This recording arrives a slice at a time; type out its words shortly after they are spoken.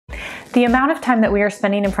The amount of time that we are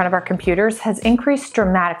spending in front of our computers has increased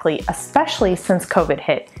dramatically, especially since COVID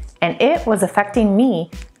hit, and it was affecting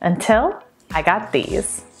me until I got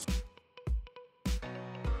these.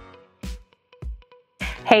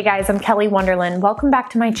 Hey guys, I'm Kelly Wonderlin. Welcome back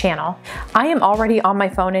to my channel. I am already on my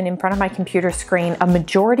phone and in front of my computer screen a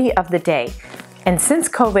majority of the day. And since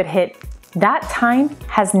COVID hit, that time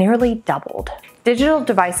has nearly doubled. Digital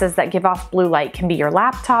devices that give off blue light can be your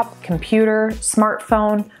laptop, computer,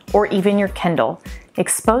 smartphone, or even your Kindle,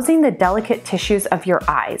 exposing the delicate tissues of your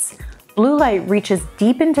eyes. Blue light reaches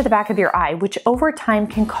deep into the back of your eye, which over time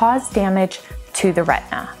can cause damage to the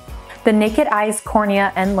retina. The naked eye's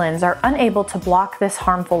cornea and lens are unable to block this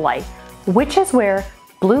harmful light, which is where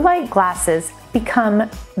blue light glasses become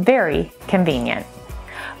very convenient.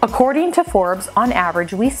 According to Forbes, on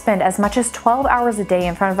average, we spend as much as 12 hours a day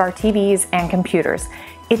in front of our TVs and computers.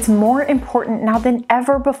 It's more important now than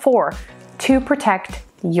ever before to protect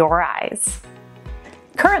your eyes.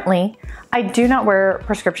 Currently, I do not wear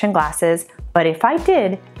prescription glasses, but if I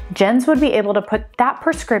did, Jins would be able to put that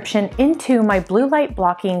prescription into my blue light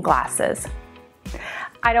blocking glasses.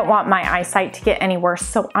 I don't want my eyesight to get any worse,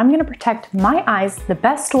 so I'm going to protect my eyes the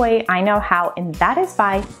best way I know how, and that is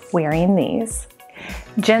by wearing these.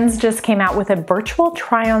 Jins just came out with a virtual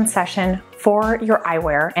try-on session for your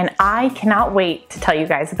eyewear, and I cannot wait to tell you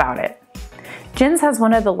guys about it. Jins has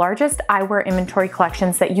one of the largest eyewear inventory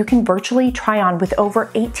collections that you can virtually try on with over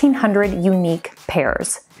 1,800 unique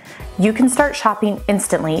pairs. You can start shopping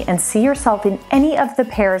instantly and see yourself in any of the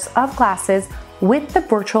pairs of glasses with the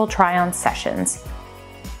virtual try-on sessions.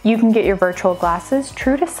 You can get your virtual glasses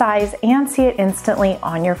true to size and see it instantly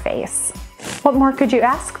on your face. What more could you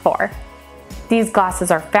ask for? These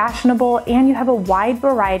glasses are fashionable and you have a wide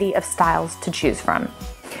variety of styles to choose from.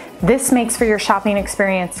 This makes for your shopping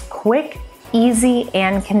experience quick, easy,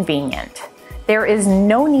 and convenient. There is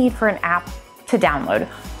no need for an app to download.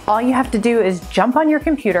 All you have to do is jump on your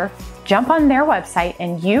computer, jump on their website,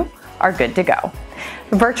 and you are good to go.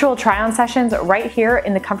 Virtual try-on sessions right here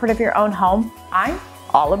in the comfort of your own home, I'm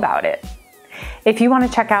all about it. If you want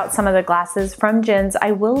to check out some of the glasses from Jins,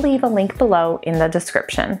 I will leave a link below in the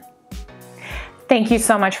description. Thank you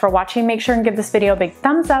so much for watching. Make sure and give this video a big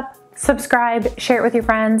thumbs up, subscribe, share it with your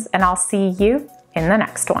friends, and I'll see you in the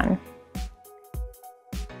next one.